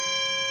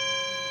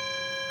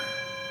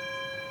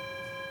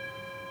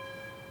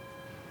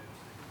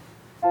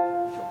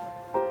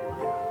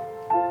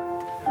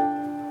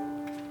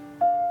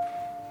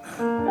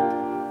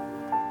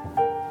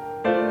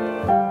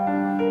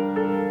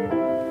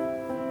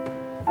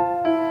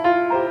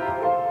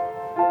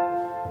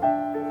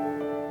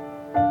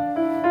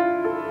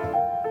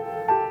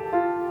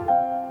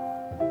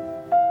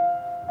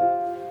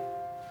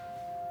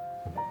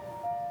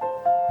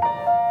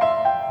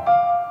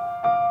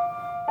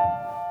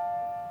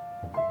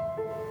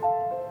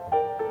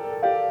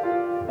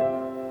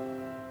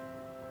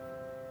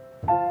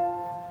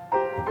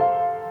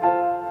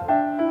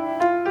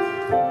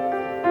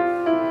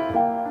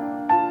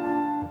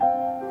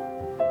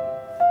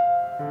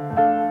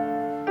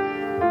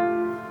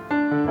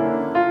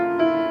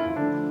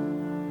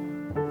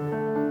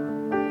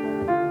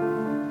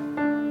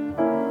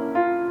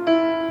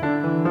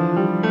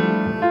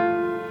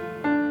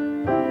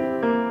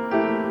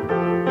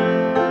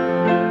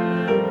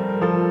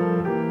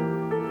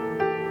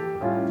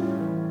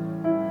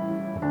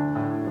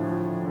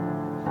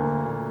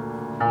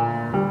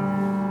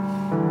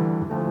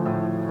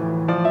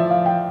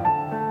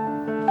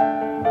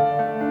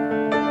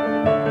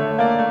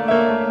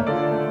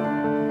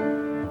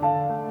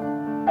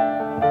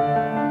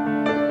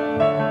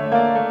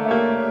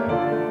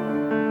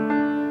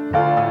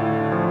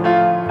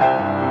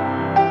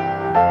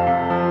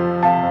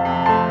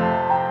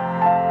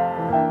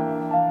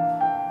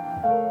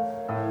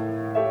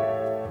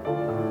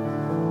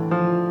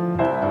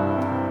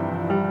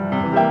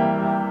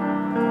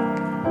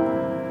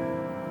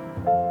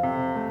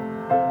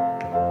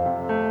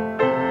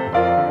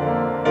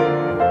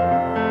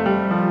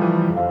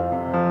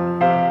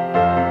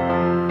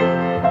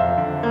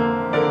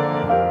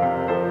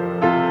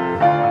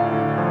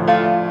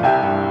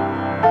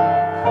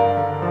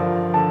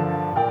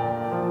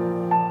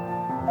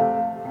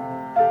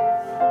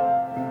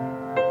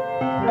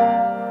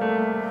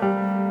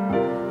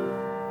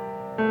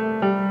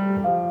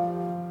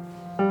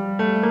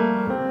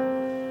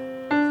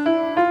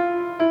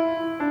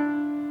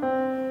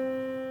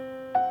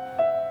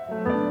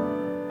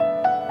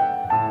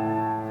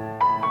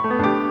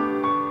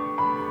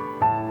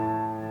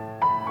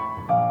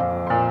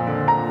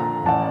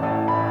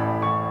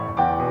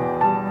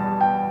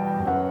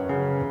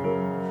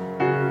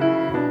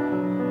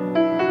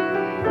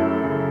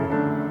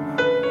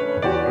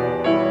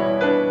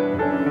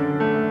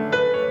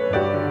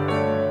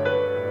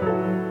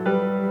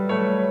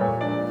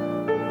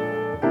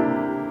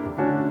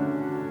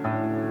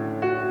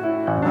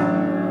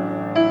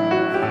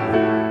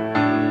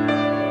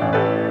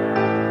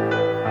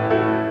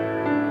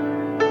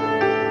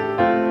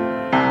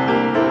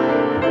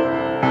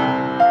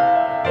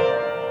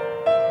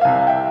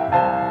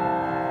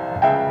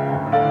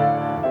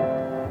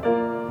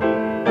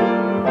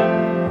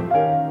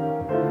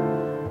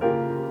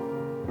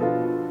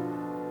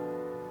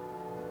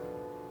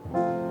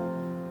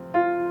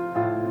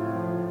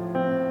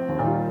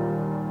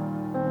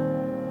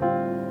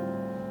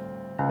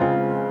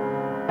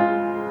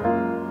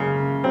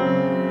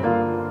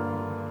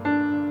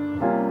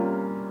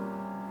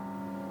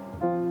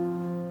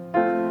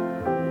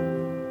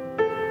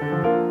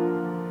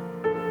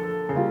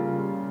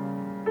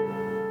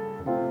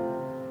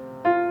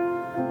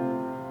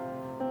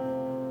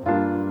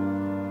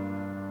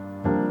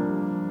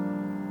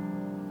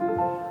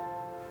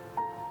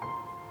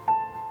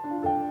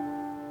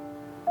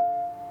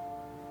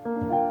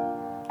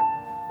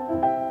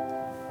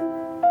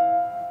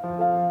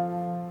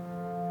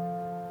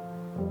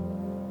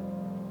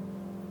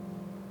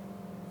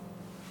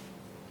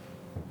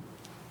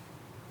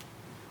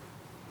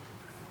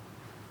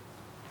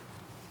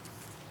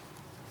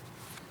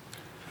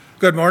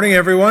Good morning,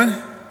 everyone.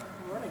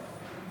 Good morning.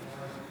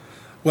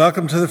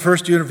 Welcome to the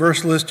First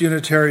Universalist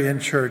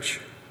Unitarian Church.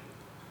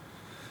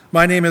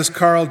 My name is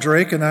Carl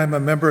Drake, and I'm a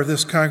member of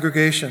this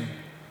congregation.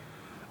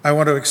 I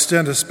want to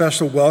extend a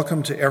special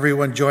welcome to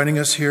everyone joining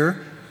us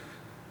here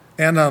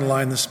and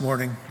online this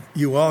morning.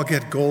 You all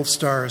get gold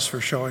stars for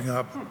showing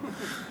up.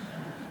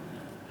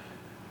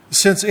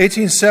 Since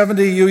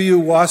 1870,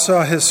 UU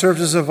Wausau has served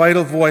as a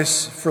vital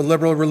voice for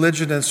liberal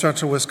religion in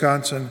central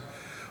Wisconsin.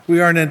 We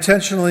are an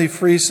intentionally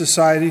free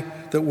society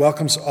that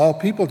welcomes all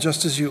people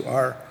just as you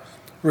are,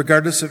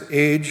 regardless of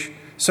age,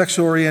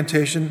 sexual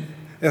orientation,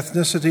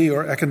 ethnicity,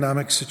 or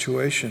economic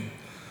situation.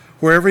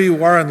 Wherever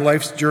you are on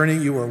life's journey,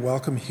 you are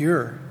welcome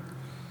here.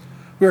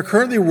 We are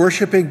currently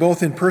worshiping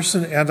both in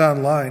person and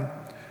online,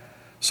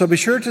 so be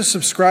sure to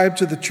subscribe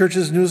to the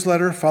church's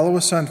newsletter, follow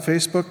us on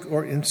Facebook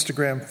or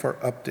Instagram for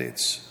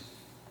updates.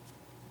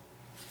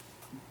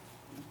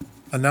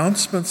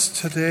 Announcements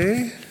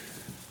today.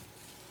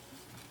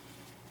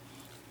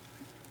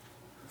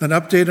 An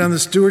update on the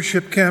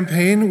stewardship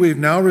campaign. We've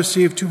now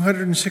received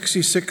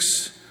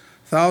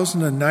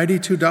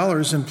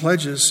 $266,092 in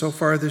pledges so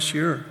far this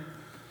year.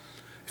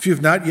 If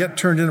you've not yet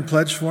turned in a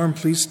pledge form,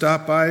 please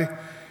stop by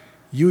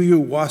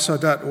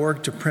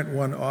uuwausau.org to print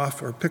one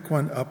off or pick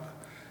one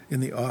up in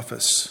the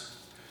office.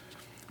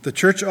 The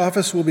church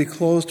office will be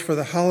closed for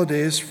the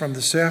holidays from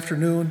this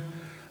afternoon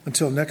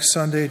until next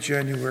Sunday,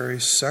 January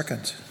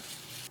 2nd.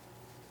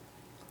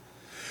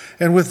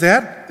 And with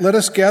that, let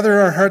us gather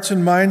our hearts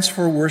and minds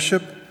for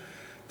worship.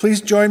 Please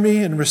join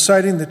me in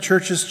reciting the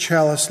church's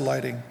chalice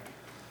lighting.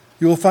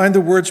 You will find the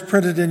words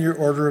printed in your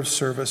order of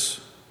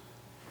service.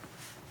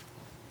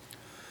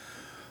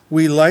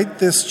 We light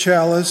this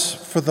chalice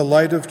for the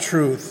light of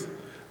truth,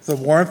 the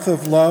warmth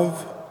of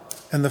love,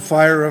 and the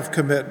fire of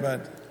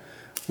commitment.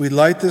 We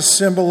light this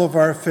symbol of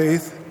our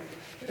faith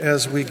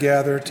as we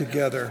gather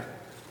together.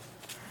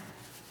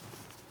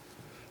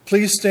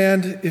 Please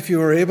stand if you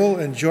are able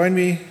and join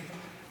me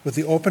with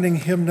the opening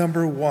hymn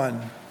number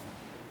 1.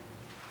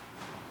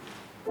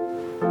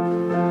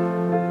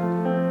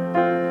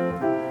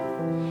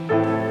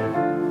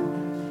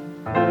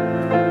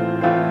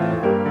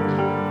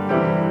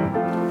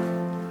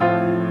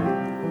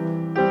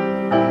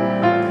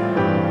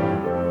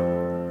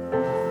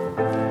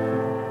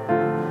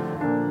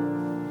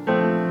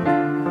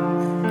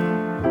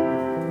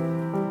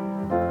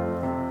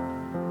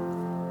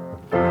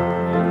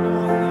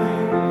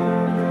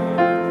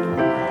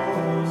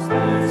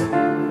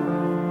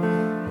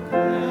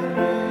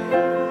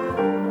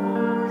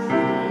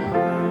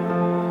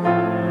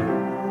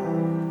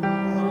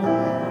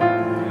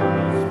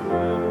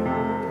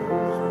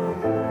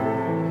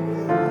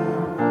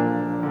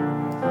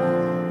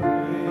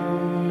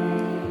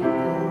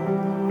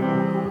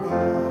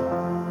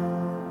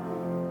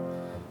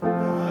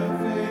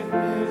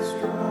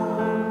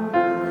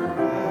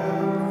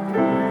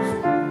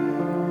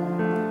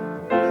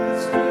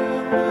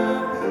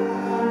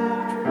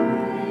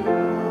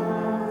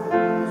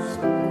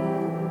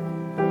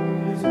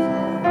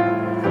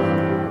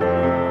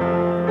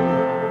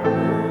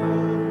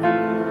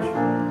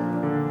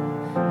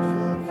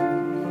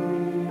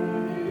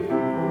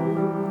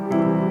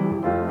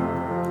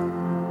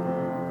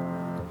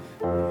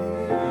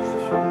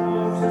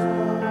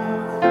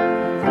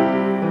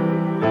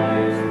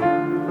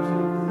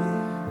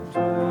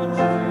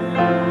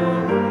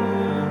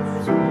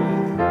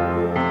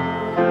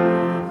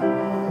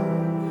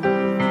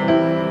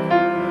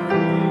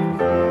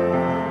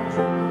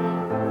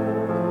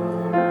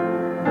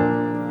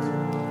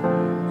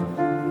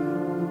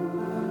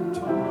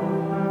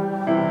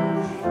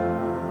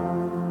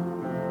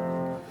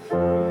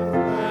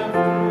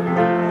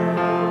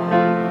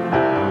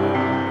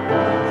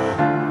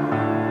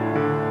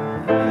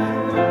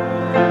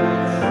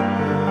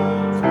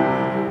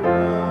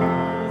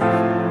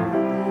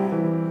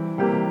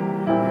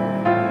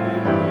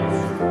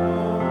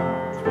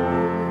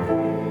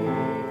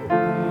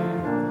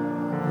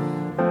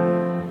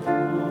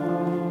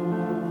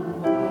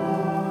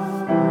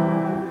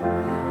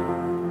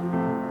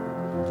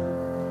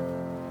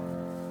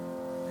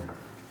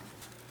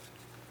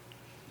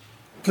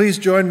 Please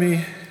join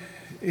me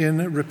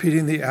in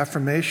repeating the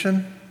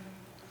affirmation.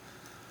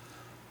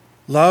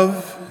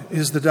 Love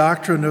is the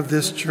doctrine of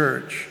this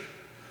church.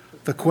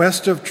 The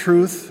quest of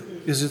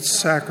truth is its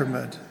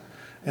sacrament,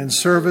 and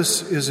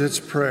service is its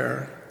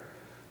prayer.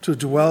 To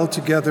dwell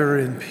together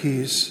in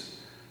peace,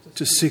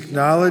 to seek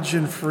knowledge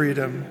and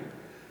freedom,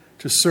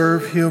 to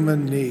serve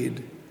human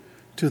need,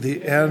 to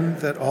the end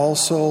that all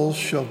souls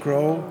shall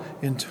grow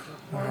into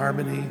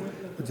harmony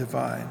with the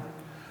divine.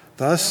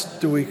 Thus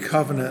do we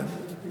covenant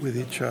with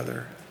each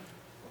other.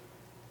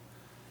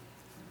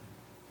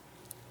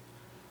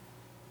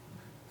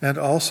 And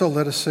also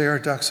let us say our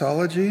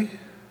doxology.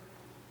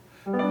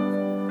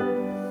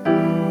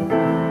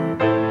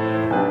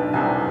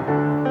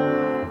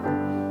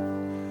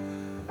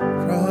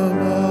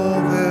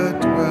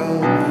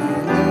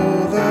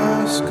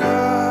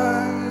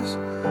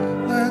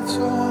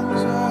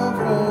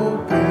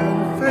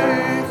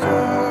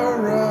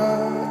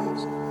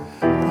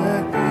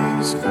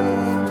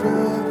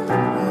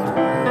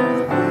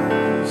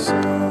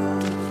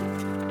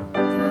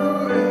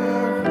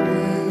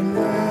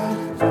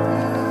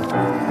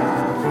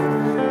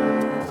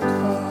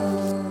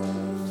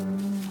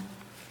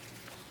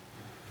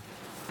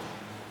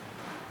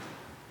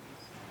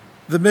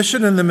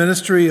 mission and the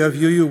ministry of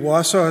UU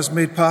Wausau is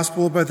made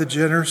possible by the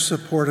generous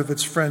support of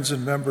its friends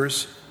and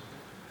members.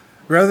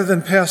 Rather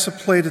than pass a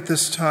plate at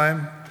this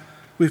time,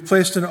 we've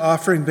placed an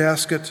offering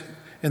basket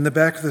in the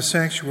back of the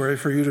sanctuary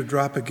for you to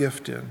drop a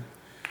gift in.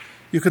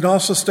 You can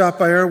also stop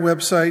by our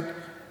website,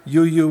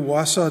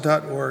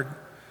 uuwausau.org,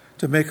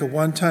 to make a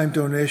one-time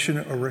donation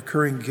or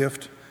recurring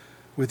gift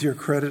with your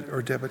credit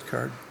or debit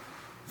card.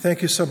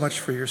 Thank you so much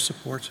for your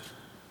support.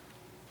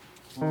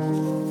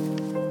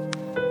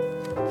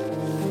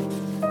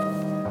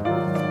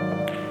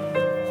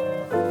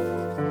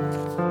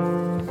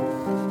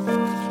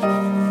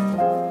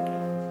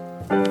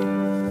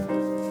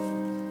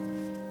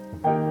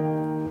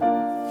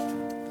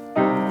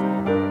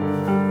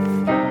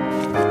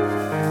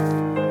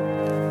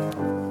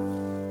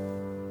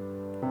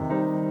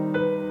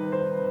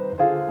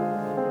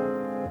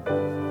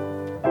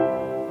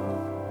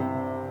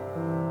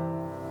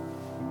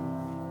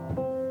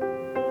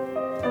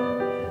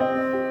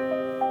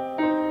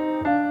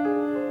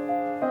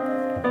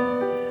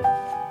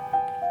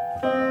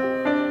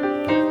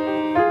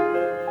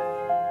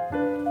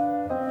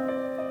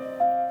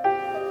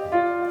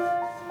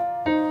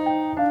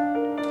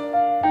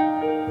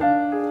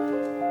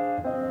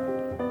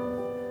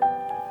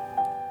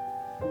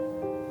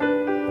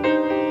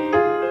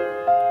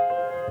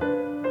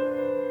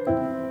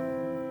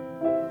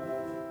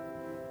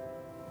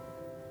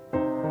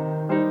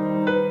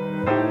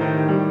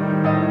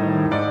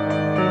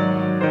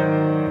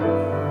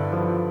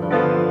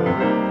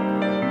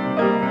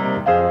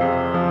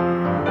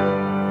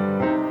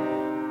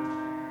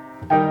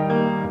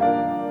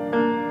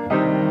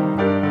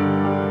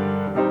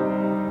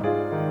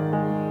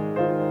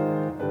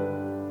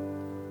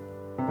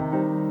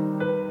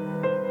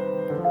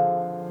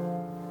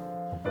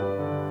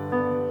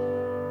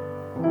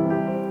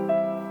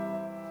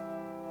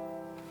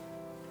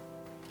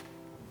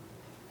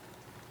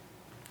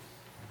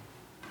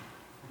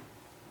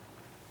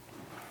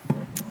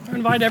 I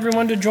invite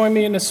everyone to join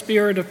me in a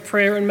spirit of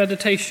prayer and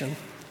meditation.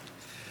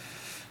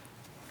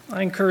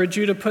 I encourage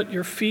you to put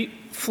your feet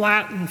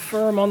flat and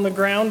firm on the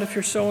ground if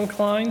you're so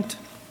inclined.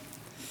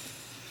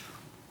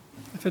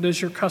 If it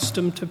is your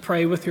custom to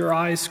pray with your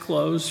eyes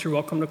closed, you're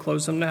welcome to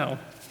close them now.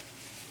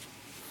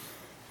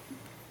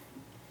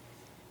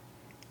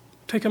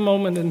 Take a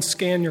moment and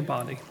scan your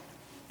body.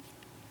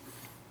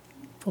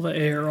 Feel the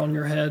air on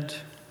your head,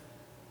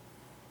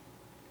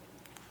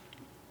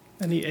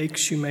 any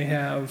aches you may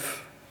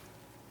have.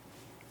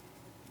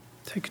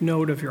 Take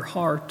note of your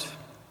heart,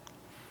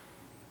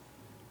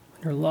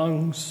 your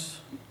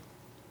lungs,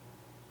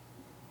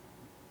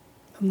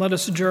 and let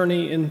us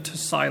journey into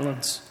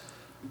silence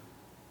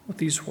with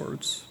these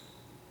words.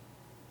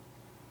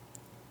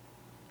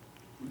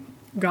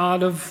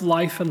 God of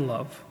life and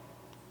love,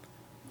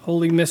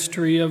 holy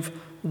mystery of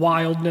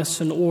wildness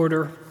and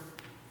order,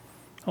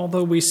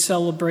 although we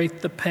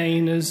celebrate the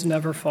pain is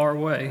never far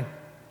away.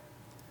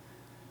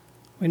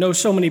 We know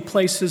so many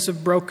places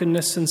of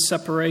brokenness and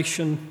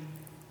separation,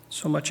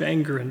 so much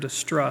anger and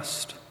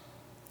distrust.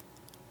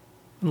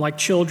 And like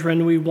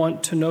children, we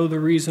want to know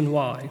the reason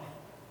why.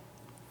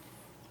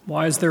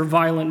 Why is there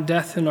violent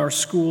death in our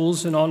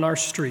schools and on our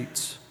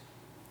streets?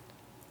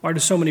 Why do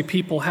so many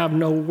people have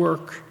no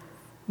work,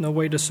 no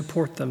way to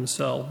support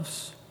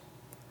themselves?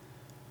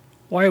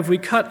 Why have we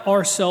cut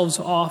ourselves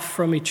off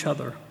from each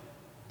other?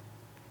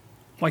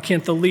 Why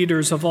can't the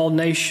leaders of all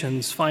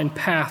nations find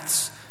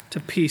paths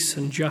to peace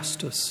and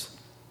justice?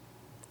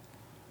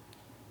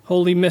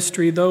 Holy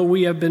mystery, though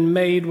we have been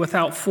made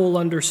without full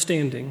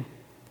understanding,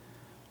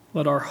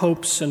 let our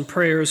hopes and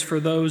prayers for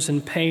those in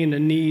pain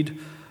and need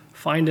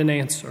find an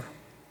answer.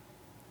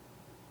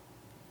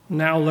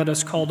 Now let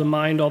us call to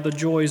mind all the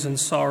joys and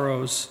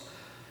sorrows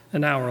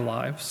in our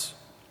lives,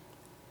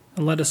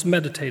 and let us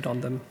meditate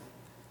on them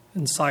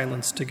in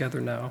silence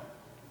together now.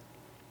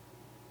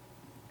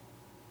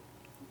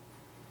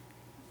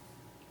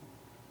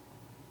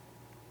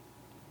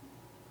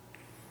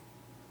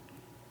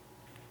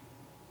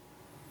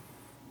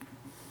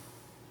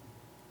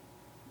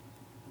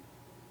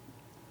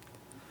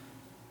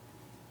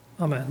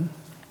 Amen.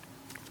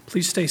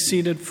 Please stay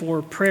seated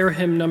for prayer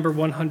hymn number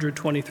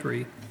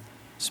 123,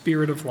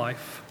 Spirit of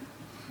Life.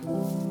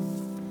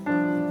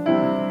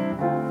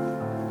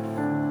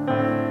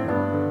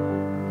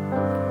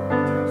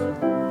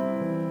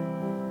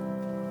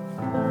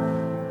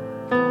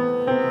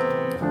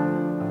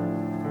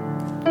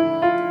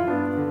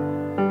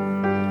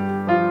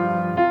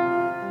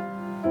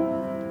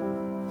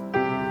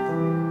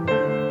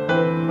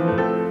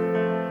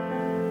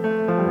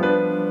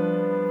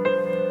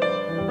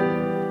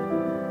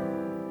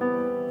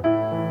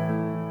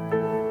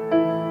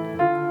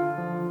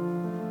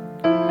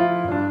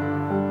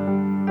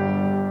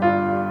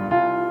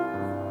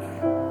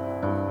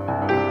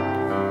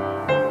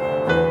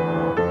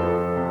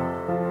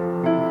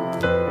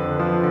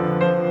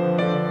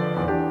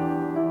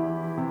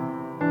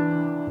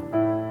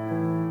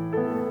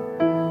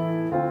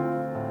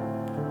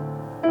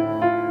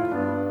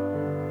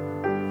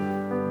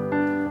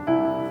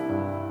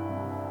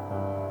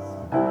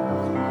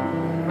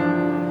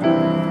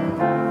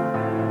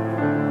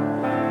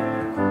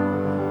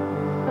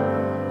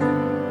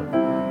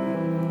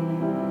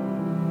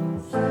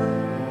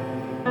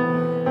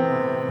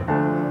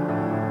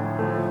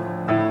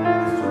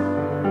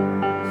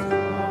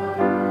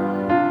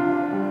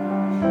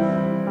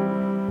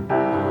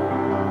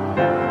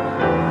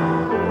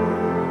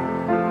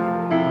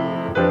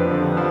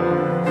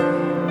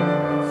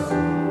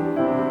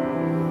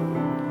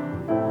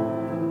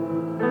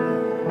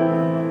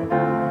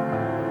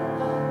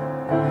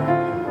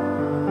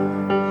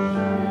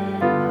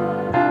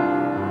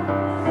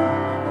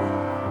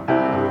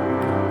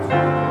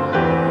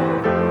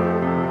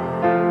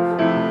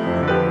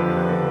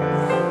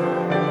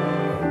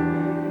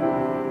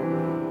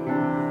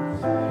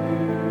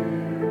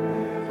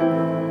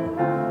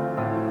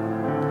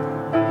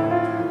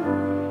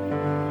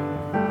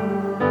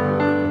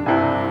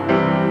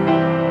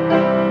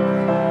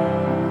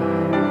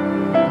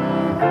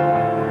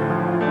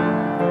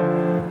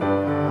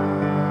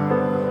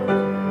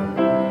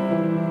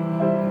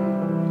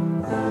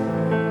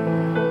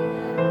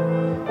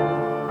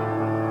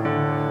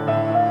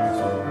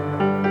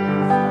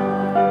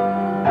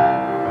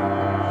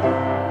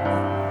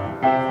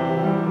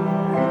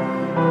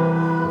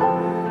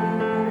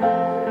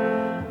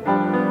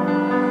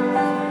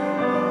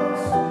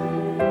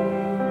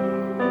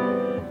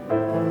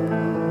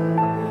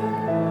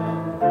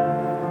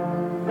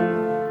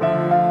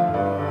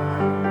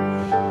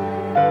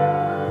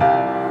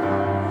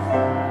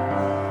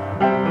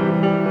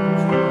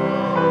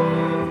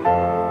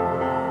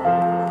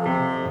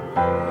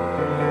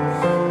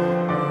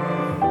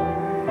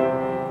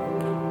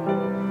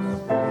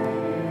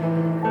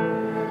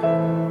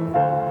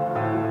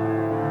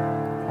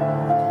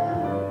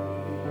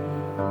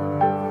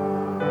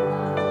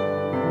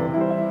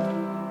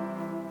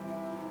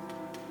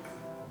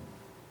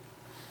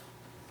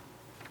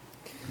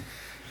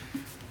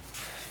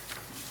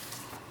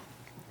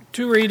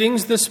 Two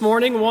readings this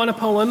morning, one a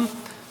poem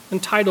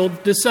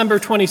entitled December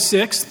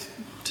 26th,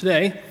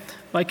 today,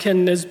 by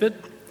Ken Nisbet.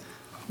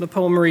 The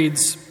poem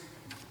reads,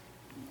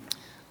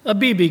 a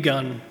BB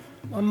gun,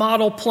 a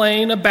model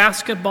plane, a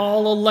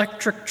basketball,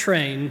 electric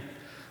train,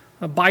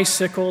 a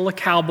bicycle, a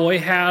cowboy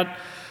hat,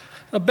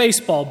 a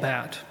baseball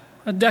bat,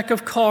 a deck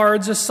of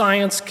cards, a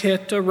science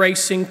kit, a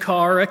racing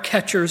car, a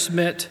catcher's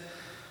mitt.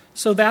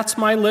 So that's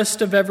my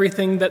list of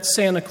everything that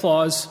Santa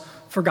Claus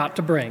forgot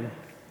to bring.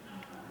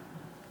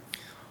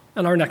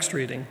 And our next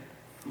reading,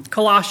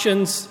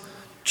 Colossians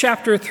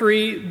chapter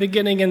 3,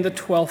 beginning in the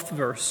 12th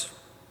verse.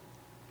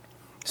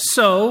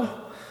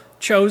 So,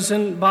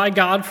 chosen by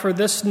God for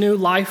this new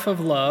life of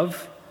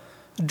love,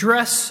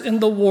 dress in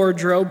the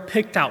wardrobe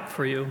picked out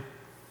for you.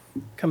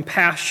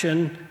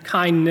 Compassion,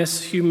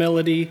 kindness,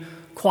 humility,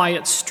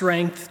 quiet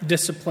strength,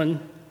 discipline.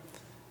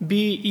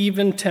 Be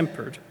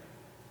even-tempered,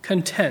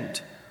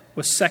 content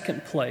with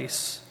second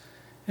place,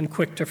 and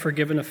quick to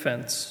forgive an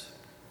offense.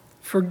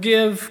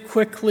 Forgive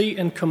quickly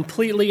and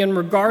completely, and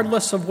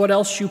regardless of what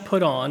else you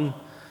put on,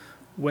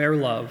 wear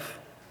love.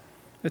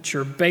 It's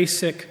your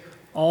basic,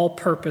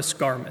 all-purpose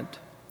garment,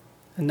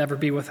 and never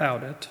be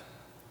without it.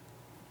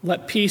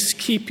 Let peace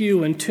keep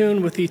you in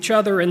tune with each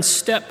other and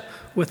step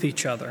with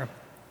each other.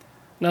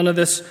 None of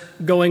this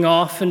going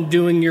off and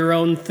doing your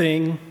own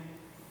thing.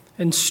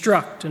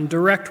 Instruct and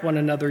direct one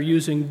another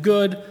using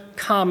good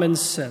common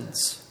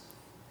sense.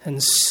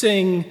 And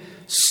sing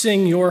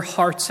your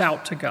hearts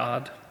out to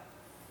God.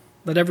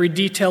 Let every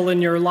detail in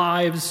your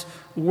lives,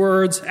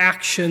 words,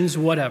 actions,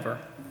 whatever,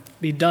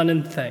 be done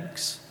in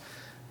thanks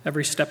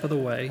every step of the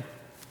way.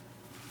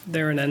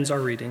 Therein ends our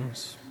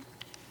readings.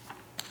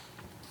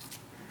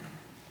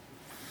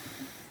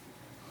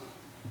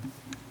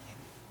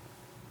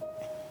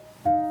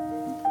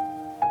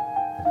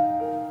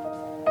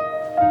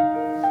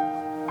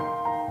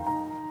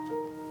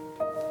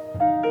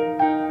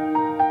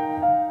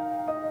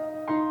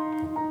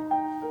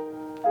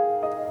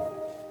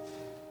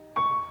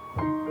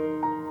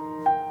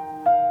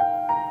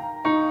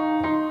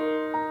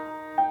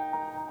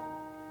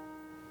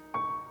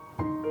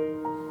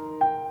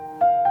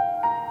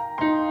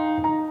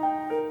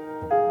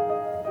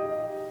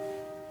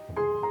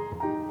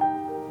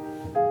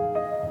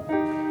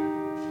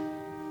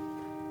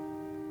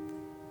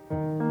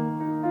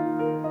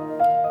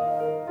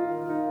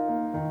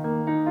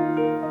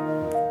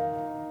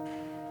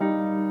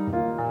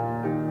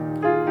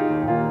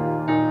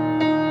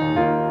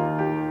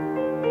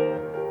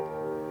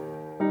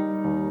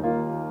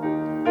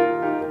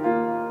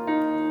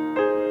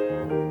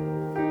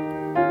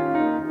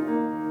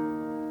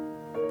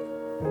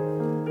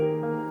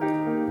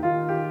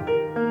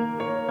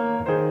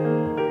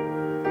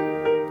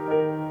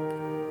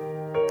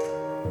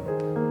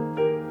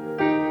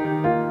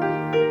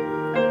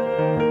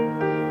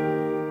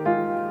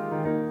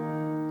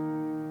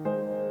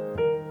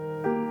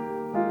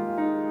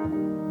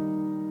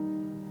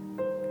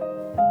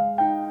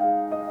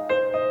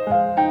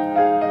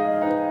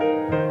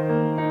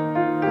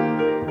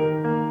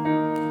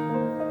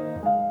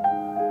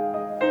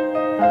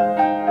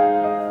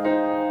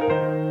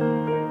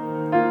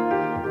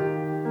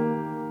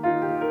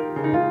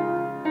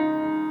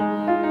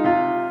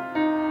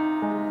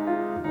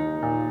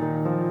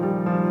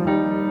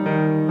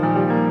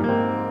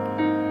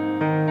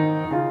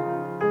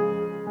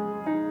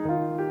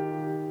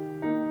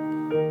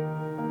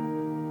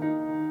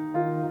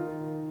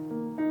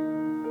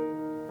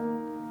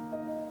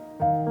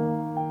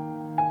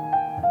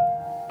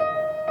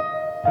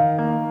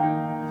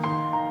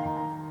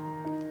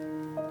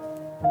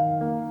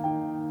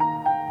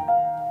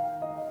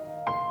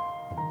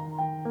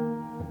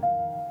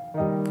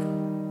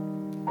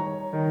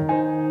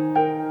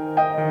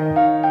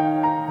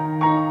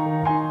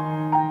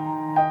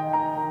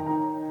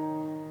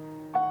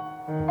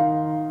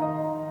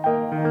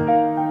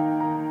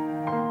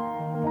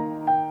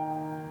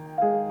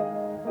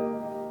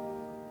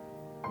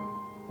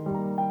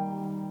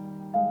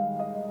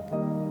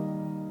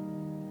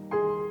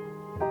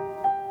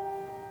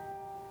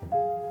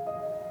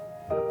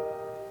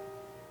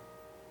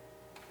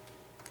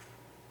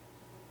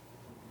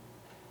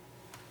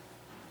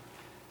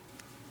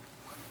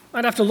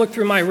 I'd have to look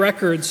through my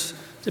records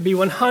to be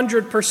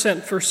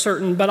 100% for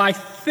certain, but I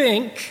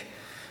think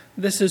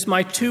this is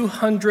my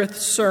 200th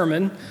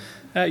sermon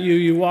at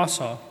UU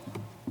Wausau.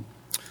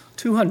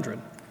 200.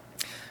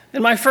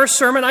 In my first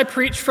sermon, I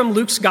preached from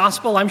Luke's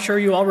Gospel. I'm sure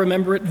you all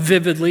remember it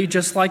vividly,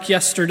 just like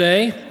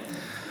yesterday.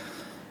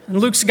 In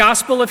Luke's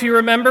Gospel, if you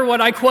remember, what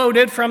I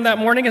quoted from that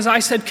morning is I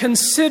said,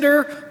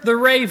 "Consider the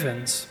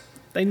ravens.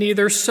 They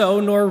neither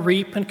sow nor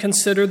reap, and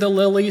consider the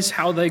lilies,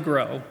 how they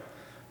grow.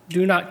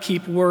 Do not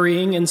keep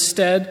worrying.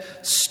 Instead,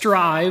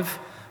 strive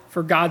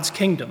for God's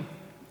kingdom."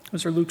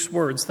 Those are Luke's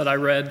words that I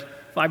read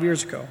 5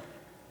 years ago.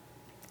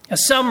 A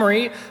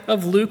summary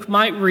of Luke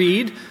might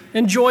read,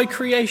 "Enjoy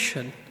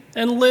creation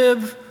and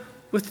live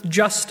with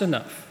just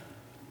enough."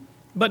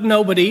 But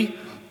nobody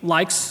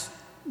likes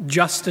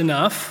just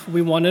enough.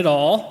 We want it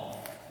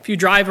all. If you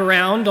drive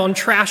around on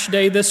trash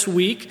day this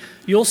week,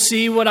 you'll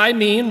see what I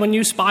mean when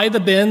you spy the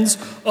bins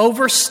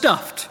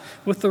overstuffed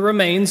with the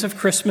remains of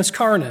Christmas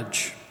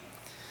carnage.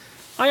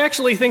 I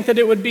actually think that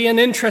it would be an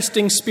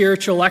interesting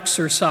spiritual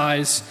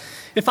exercise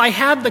if I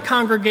had the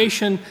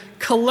congregation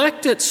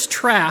collect its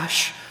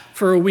trash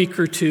for a week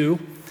or two,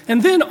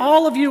 and then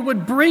all of you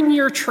would bring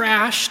your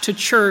trash to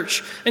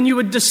church and you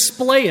would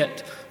display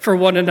it for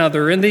one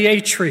another in the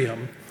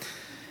atrium.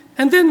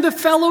 And then the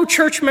fellow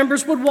church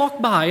members would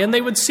walk by and they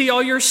would see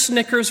all your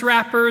Snickers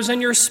wrappers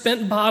and your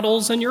spent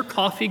bottles and your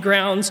coffee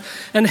grounds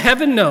and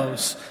heaven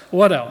knows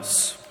what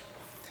else.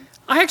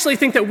 I actually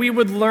think that we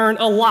would learn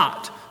a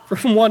lot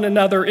from one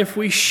another if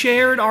we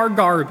shared our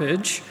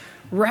garbage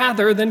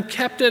rather than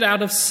kept it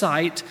out of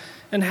sight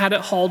and had it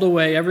hauled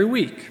away every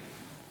week.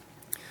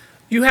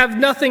 You have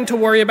nothing to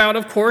worry about,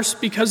 of course,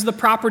 because the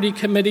property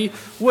committee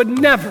would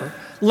never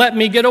let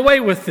me get away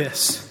with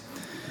this.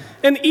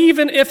 And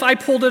even if I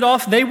pulled it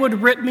off, they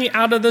would rip me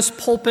out of this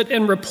pulpit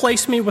and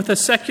replace me with a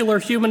secular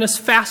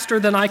humanist faster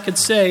than I could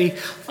say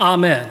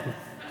amen.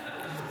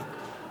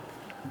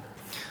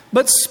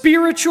 But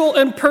spiritual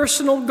and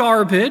personal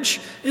garbage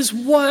is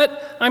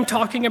what I'm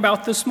talking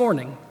about this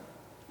morning.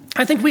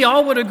 I think we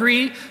all would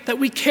agree that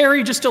we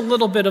carry just a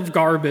little bit of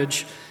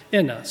garbage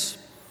in us.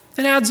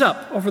 It adds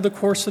up over the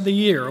course of the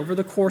year, over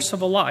the course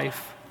of a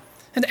life.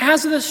 And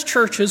as this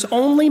church's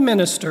only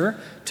minister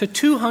to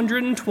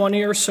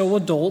 220 or so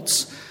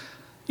adults,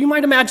 you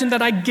might imagine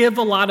that I give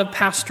a lot of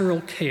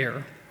pastoral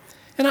care.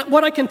 And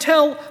what I can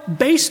tell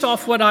based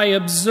off what I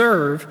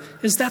observe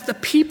is that the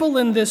people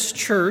in this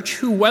church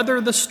who weather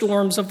the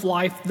storms of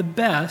life the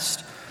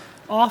best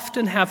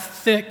often have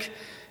thick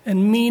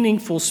and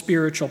meaningful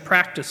spiritual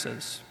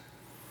practices.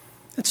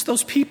 It's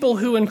those people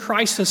who in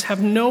crisis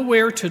have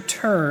nowhere to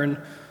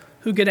turn,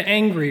 who get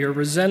angry or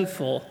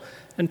resentful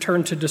and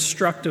turn to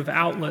destructive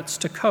outlets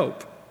to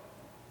cope.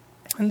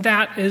 And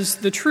that is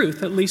the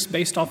truth, at least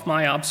based off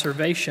my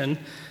observation.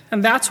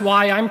 And that's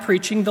why I'm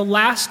preaching the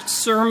last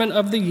sermon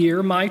of the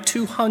year, my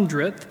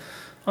 200th,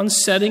 on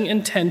setting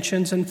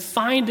intentions and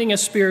finding a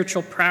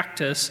spiritual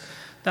practice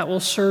that will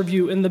serve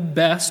you in the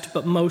best,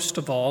 but most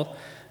of all,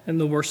 in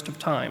the worst of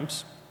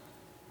times.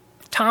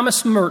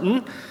 Thomas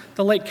Merton,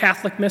 the late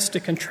Catholic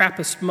mystic and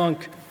Trappist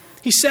monk,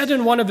 he said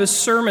in one of his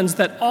sermons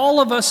that all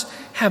of us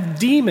have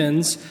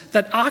demons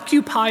that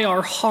occupy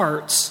our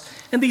hearts,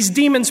 and these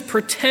demons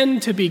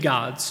pretend to be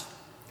gods.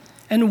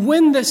 And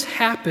when this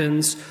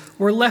happens,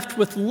 we're left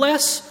with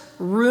less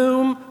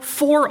room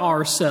for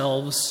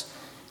ourselves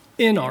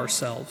in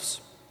ourselves.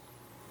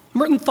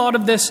 Merton thought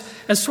of this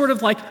as sort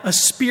of like a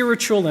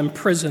spiritual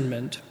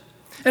imprisonment.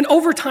 And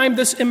over time,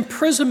 this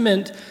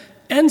imprisonment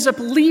ends up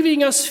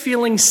leaving us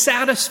feeling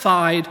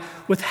satisfied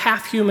with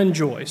half-human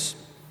joys,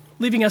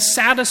 leaving us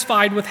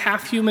satisfied with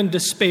half-human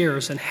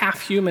despairs and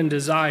half-human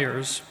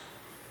desires.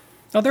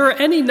 Now, there are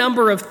any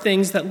number of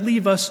things that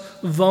leave us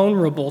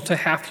vulnerable to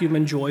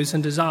half-human joys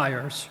and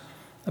desires.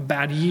 A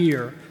bad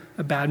year,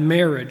 a bad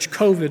marriage,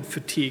 COVID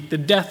fatigue, the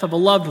death of a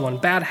loved one,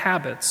 bad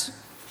habits.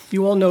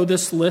 You all know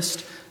this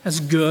list as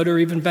good or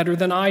even better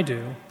than I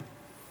do.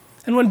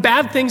 And when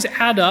bad things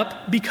add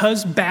up,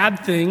 because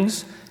bad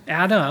things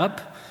add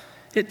up,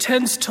 it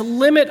tends to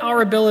limit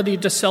our ability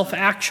to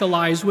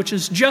self-actualize, which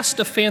is just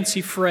a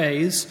fancy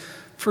phrase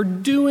for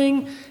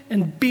doing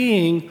and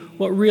being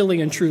what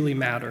really and truly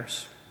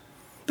matters.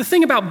 The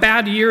thing about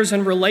bad years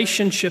and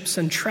relationships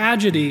and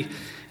tragedy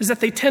is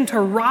that they tend to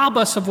rob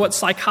us of what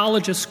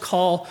psychologists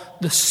call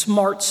the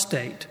smart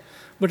state,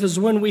 which is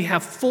when we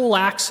have full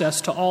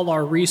access to all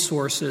our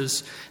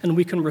resources and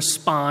we can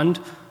respond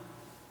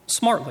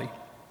smartly.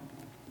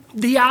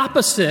 The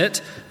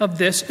opposite of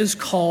this is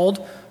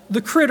called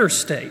the critter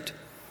state,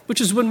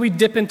 which is when we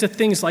dip into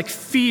things like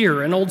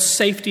fear and old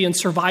safety and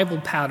survival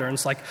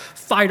patterns like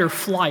fight or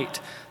flight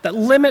that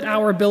limit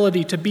our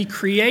ability to be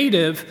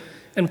creative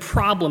and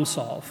problem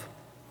solve.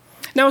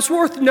 Now, it's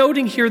worth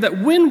noting here that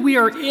when we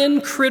are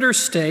in critter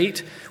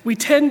state, we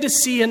tend to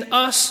see an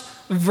us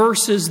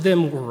versus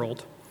them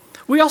world.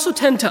 We also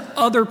tend to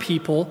other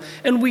people,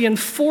 and we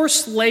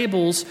enforce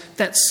labels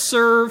that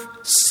serve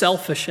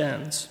selfish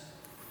ends.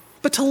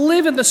 But to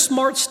live in the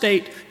smart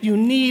state, you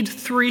need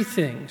three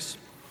things.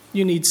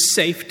 You need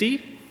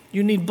safety,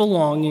 you need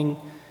belonging,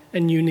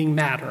 and union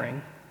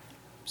mattering.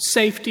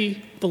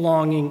 Safety,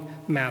 belonging,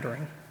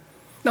 mattering.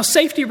 Now,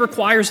 safety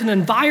requires an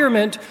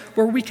environment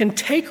where we can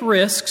take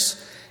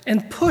risks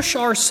and push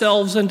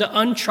ourselves into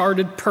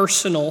uncharted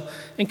personal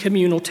and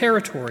communal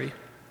territory.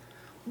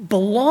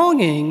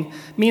 Belonging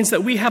means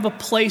that we have a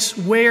place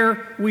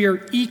where we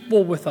are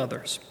equal with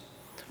others.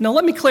 Now,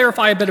 let me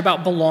clarify a bit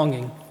about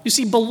belonging. You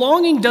see,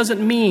 belonging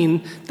doesn't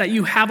mean that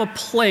you have a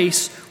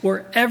place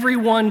where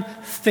everyone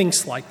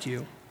thinks like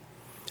you.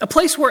 A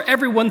place where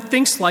everyone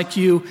thinks like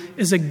you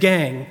is a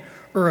gang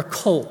or a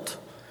cult.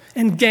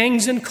 And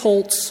gangs and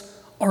cults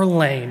are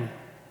lame.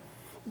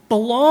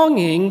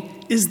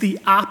 Belonging is the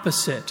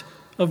opposite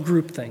of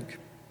groupthink.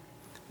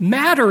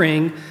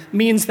 Mattering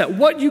means that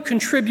what you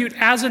contribute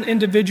as an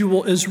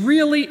individual is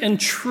really and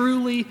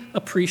truly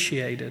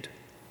appreciated.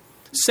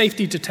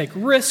 Safety to take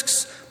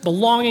risks,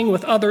 belonging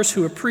with others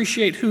who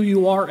appreciate who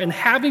you are, and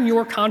having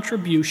your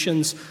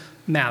contributions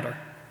matter.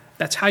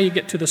 That's how you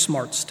get to the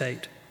smart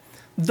state.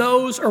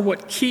 Those are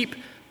what keep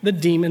the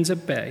demons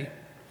at bay.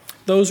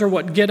 Those are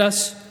what get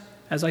us,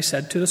 as I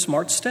said, to the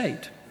smart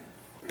state.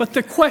 But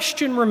the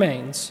question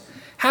remains,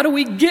 how do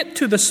we get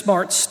to the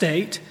smart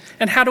state,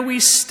 and how do we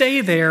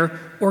stay there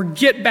or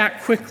get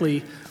back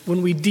quickly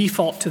when we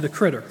default to the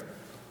critter?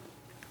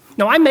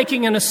 Now, I'm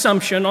making an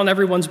assumption on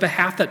everyone's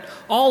behalf that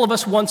all of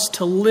us wants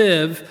to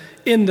live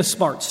in the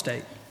smart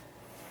state.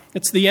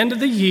 It's the end of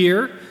the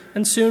year,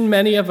 and soon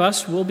many of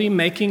us will be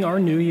making our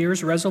New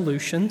Year's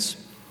resolutions.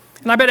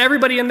 And I bet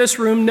everybody in this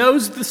room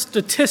knows the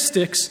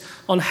statistics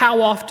on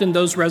how often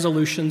those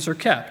resolutions are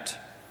kept.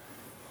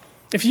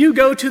 If you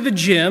go to the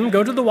gym,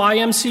 go to the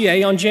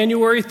YMCA on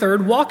January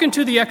 3rd, walk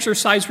into the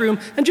exercise room,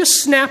 and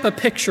just snap a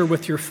picture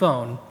with your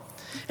phone.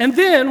 And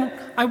then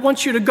I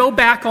want you to go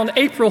back on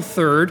April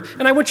 3rd,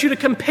 and I want you to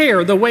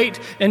compare the weight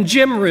and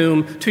gym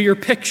room to your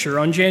picture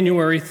on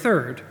January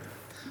 3rd.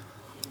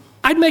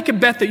 I'd make a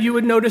bet that you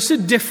would notice a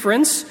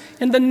difference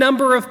in the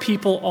number of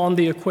people on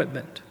the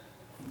equipment,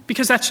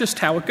 because that's just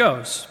how it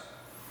goes.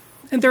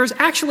 And there's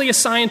actually a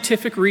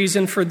scientific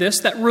reason for this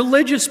that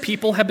religious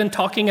people have been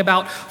talking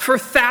about for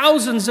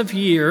thousands of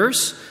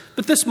years,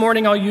 but this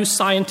morning I'll use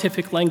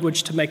scientific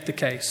language to make the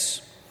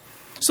case.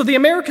 So the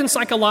American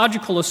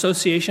Psychological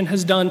Association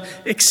has done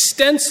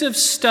extensive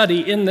study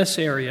in this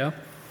area,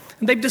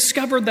 and they've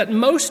discovered that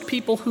most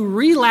people who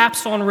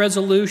relapse on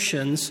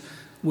resolutions,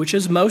 which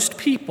is most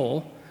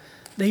people,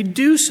 they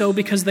do so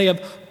because they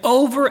have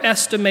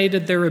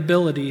overestimated their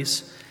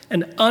abilities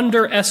and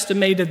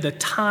underestimated the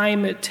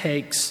time it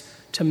takes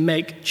to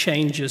make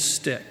changes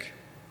stick.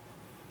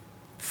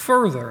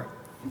 Further,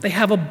 they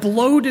have a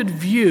bloated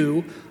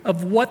view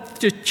of what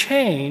the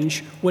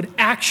change would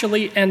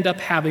actually end up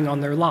having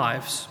on their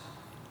lives.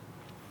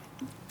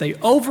 They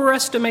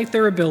overestimate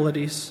their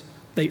abilities,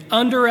 they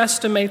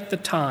underestimate the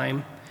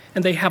time,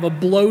 and they have a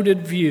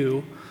bloated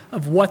view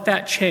of what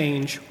that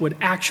change would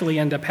actually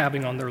end up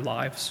having on their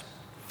lives.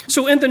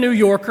 So in The New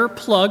Yorker,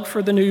 plug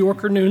for the New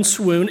Yorker Noon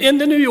Swoon, in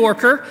The New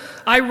Yorker,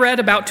 I read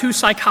about two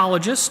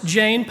psychologists,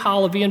 Jane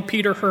Pallavi and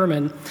Peter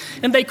Herman,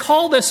 and they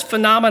call this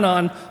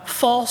phenomenon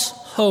false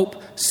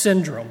hope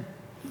syndrome.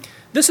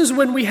 This is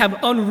when we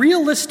have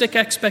unrealistic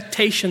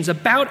expectations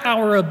about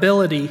our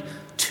ability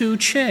to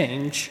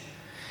change,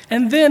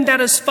 and then that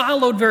is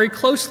followed very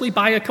closely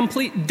by a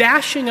complete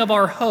dashing of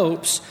our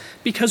hopes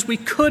because we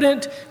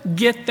couldn't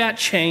get that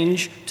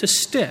change to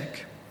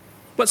stick.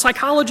 What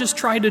psychologists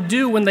try to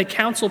do when they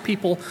counsel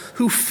people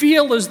who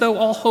feel as though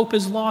all hope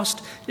is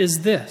lost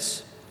is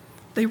this.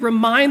 They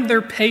remind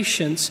their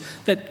patients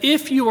that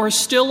if you are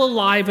still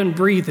alive and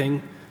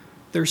breathing,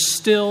 there's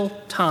still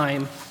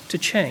time to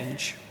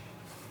change.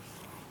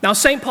 Now,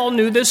 St. Paul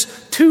knew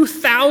this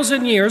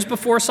 2,000 years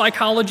before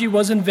psychology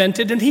was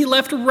invented, and he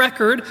left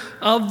record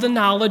of the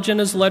knowledge in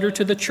his letter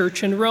to the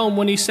church in Rome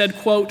when he said,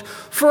 quote,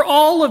 "For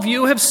all of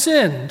you have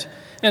sinned,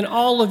 and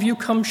all of you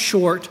come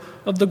short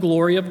of the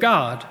glory of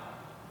God."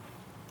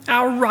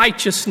 Our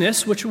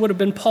righteousness, which would have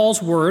been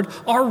Paul's word,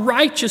 our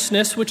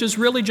righteousness, which is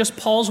really just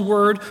Paul's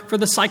word for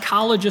the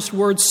psychologist's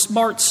word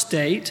smart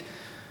state,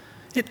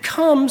 it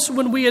comes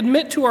when we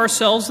admit to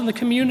ourselves and the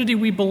community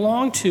we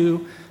belong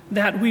to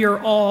that we are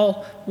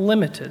all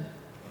limited,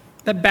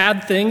 that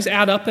bad things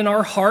add up in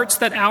our hearts,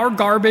 that our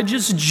garbage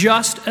is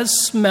just as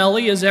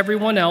smelly as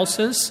everyone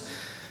else's,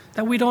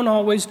 that we don't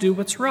always do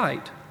what's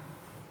right,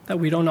 that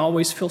we don't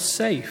always feel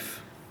safe.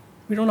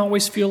 We don't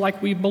always feel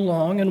like we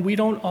belong, and we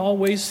don't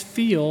always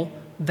feel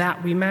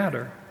that we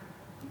matter.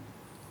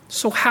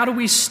 So how do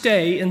we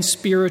stay in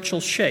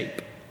spiritual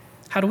shape?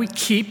 How do we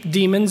keep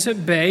demons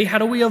at bay? How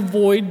do we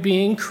avoid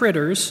being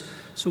critters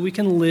so we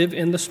can live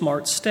in the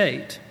smart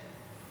state?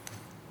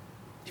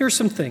 Here's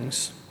some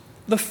things.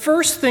 The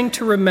first thing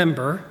to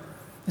remember,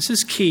 this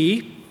is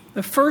key,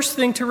 the first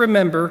thing to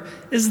remember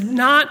is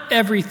not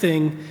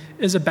everything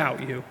is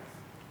about you.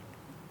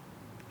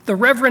 The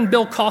Reverend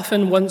Bill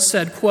Coffin once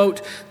said,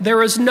 quote,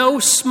 "There is no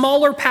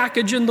smaller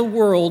package in the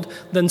world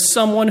than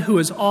someone who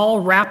is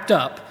all wrapped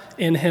up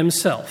in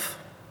himself."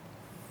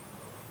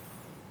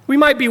 We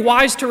might be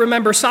wise to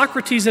remember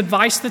Socrates'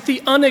 advice that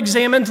the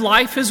unexamined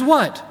life is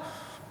what?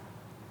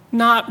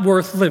 not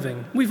worth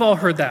living. We've all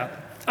heard that.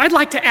 I'd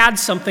like to add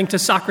something to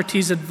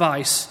Socrates'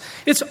 advice.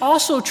 It's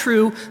also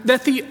true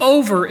that the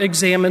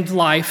over-examined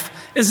life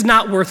is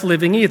not worth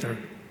living either.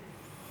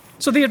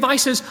 So the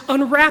advice is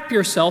unwrap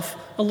yourself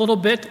a little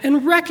bit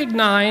and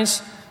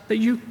recognize that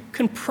you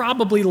can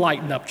probably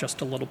lighten up just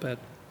a little bit.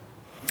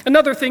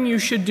 Another thing you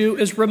should do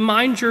is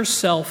remind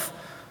yourself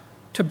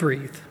to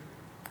breathe.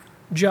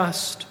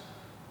 Just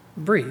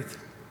breathe.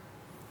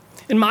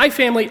 In my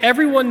family,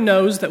 everyone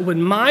knows that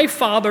when my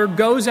father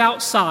goes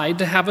outside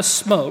to have a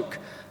smoke,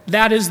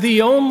 that is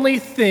the only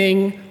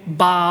thing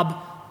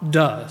Bob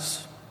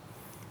does.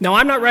 Now,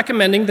 I'm not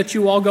recommending that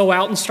you all go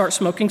out and start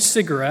smoking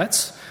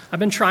cigarettes. I've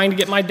been trying to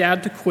get my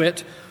dad to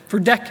quit for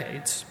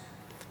decades.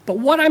 But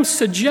what I'm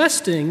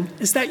suggesting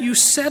is that you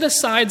set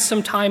aside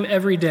some time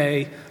every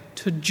day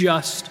to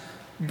just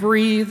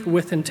breathe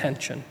with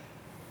intention.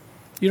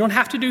 You don't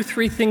have to do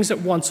 3 things at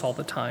once all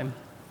the time.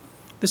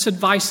 This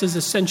advice is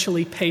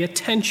essentially pay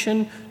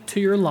attention to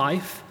your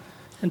life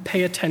and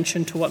pay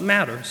attention to what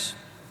matters.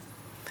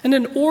 And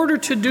in order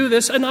to do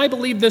this, and I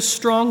believe this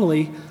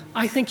strongly,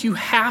 I think you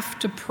have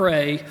to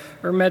pray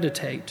or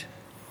meditate.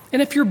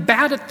 And if you're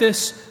bad at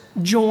this,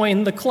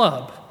 join the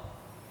club.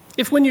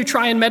 If when you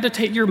try and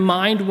meditate, your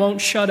mind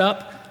won't shut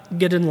up,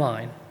 get in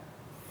line.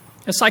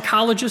 As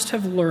psychologists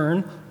have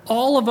learned,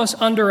 all of us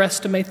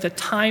underestimate the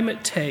time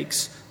it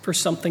takes for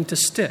something to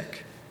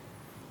stick.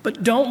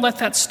 But don't let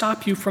that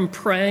stop you from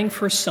praying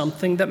for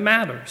something that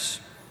matters.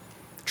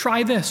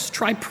 Try this.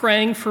 Try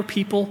praying for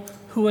people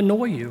who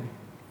annoy you.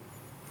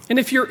 And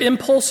if your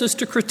impulse is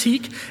to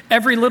critique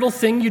every little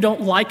thing you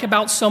don't like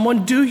about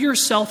someone, do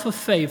yourself a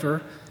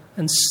favor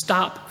and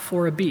stop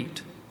for a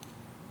beat.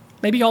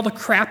 Maybe all the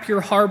crap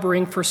you're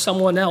harboring for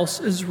someone else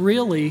is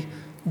really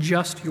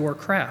just your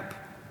crap.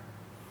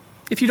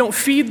 If you don't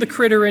feed the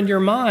critter in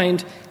your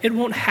mind, it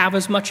won't have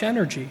as much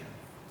energy.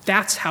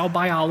 That's how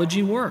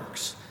biology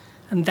works.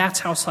 And that's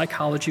how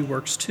psychology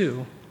works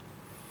too.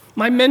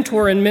 My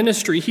mentor in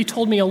ministry, he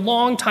told me a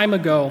long time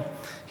ago,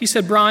 he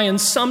said, Brian,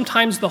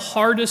 sometimes the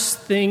hardest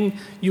thing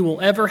you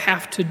will ever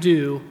have to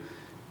do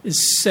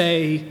is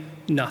say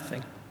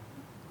nothing.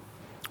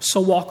 So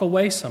walk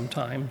away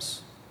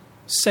sometimes.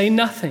 Say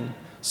nothing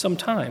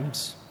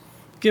sometimes.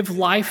 Give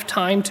life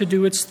time to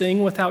do its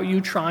thing without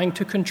you trying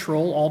to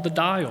control all the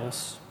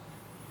dials.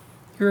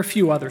 Here are a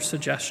few other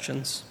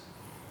suggestions.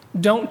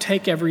 Don't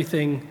take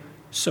everything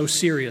so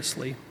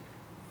seriously.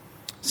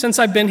 Since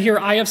I've been here,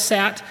 I have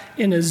sat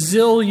in a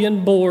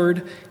zillion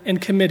board and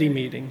committee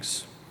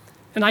meetings.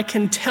 And I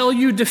can tell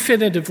you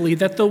definitively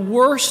that the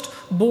worst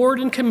board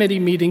and committee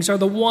meetings are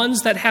the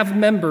ones that have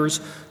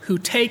members who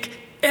take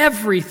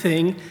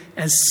everything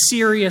as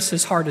serious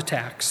as heart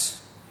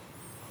attacks.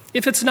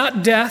 If it's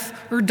not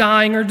death or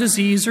dying or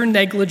disease or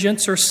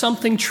negligence or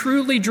something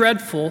truly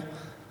dreadful,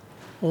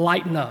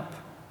 lighten up.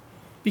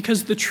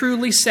 Because the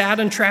truly sad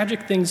and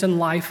tragic things in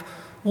life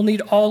will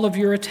need all of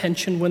your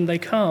attention when they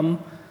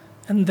come,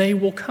 and they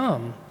will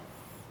come.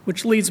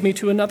 Which leads me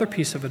to another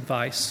piece of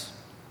advice.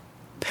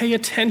 Pay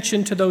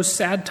attention to those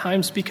sad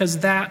times because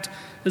that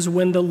is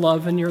when the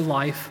love in your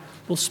life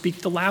will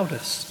speak the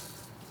loudest.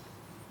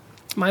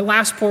 My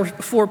last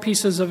 4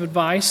 pieces of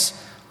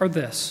advice are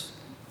this.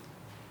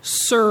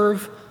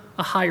 Serve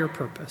a higher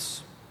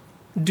purpose.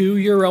 Do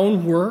your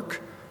own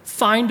work.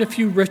 Find a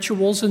few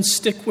rituals and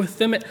stick with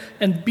them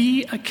and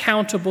be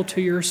accountable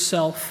to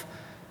yourself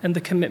and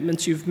the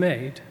commitments you've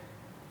made.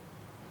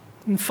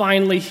 And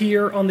finally,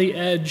 here on the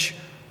edge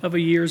of a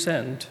year's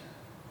end,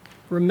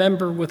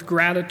 remember with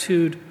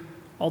gratitude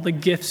all the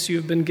gifts you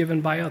have been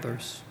given by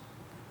others.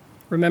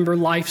 Remember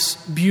life's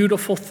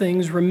beautiful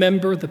things.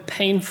 Remember the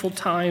painful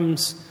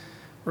times.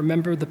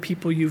 Remember the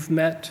people you've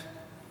met.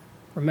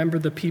 Remember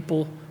the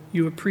people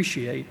you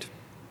appreciate.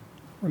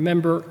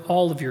 Remember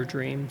all of your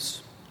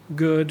dreams,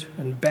 good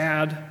and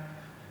bad.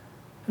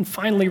 And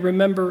finally,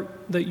 remember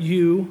that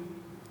you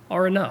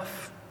are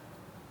enough.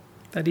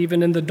 That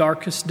even in the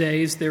darkest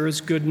days, there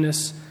is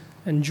goodness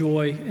and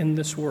joy in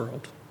this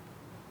world.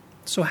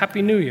 So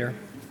Happy New Year,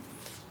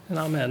 and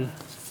amen.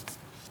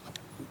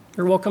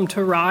 You're welcome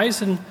to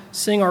rise and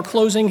sing our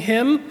closing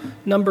hymn,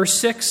 number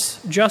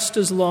 6, Just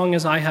as Long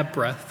as I Have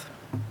Breath.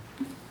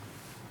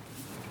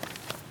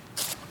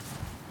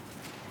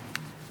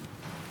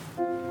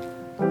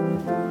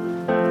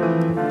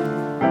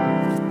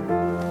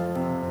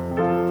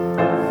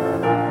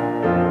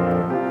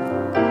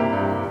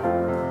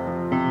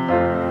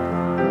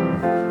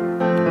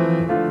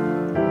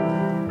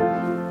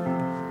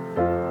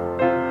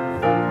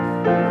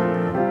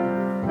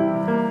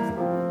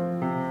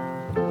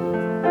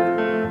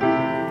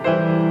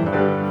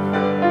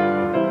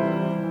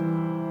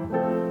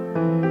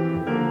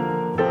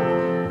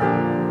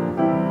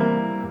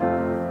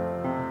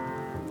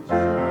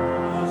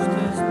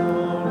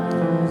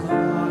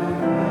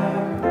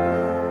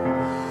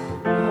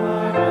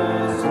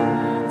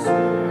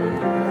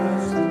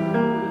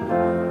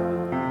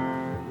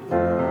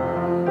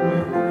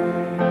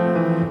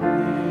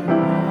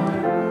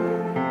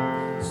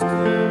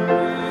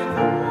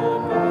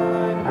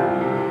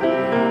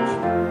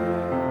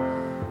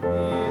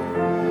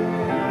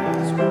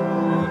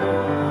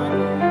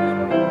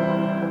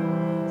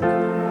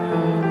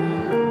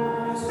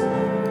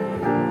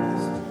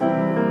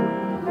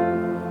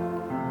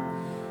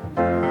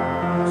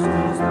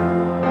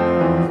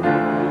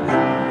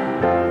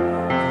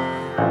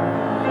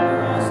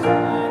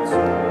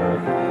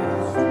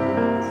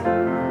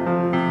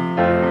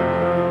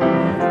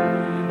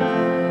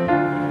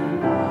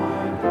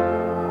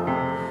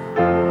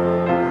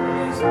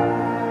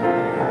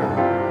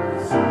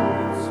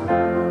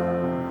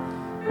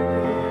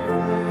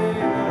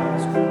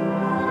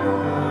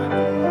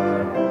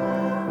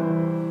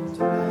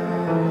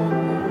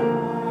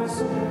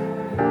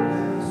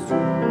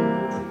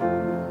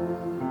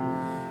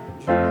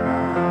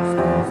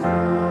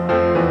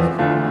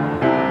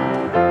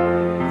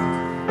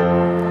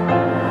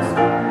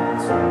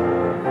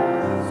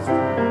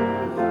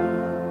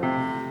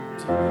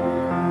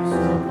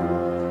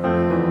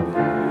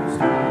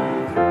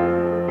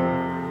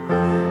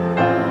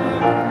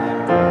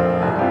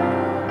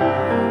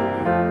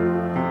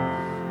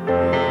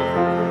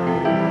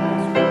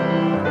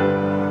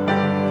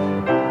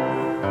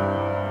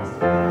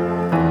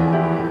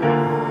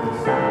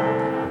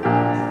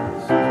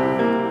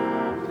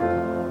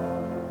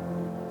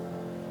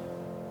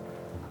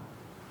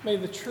 May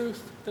the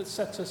truth that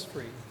sets us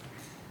free,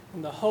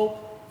 and the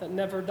hope that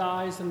never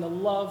dies, and the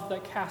love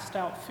that casts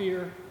out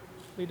fear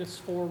lead us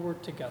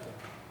forward together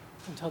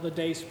until the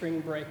day spring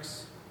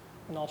breaks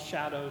and all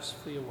shadows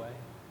flee away.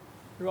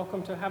 You're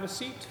welcome to have a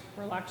seat,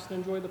 relax, and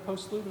enjoy the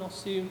postlude, and I'll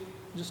see you in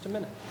just a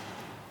minute.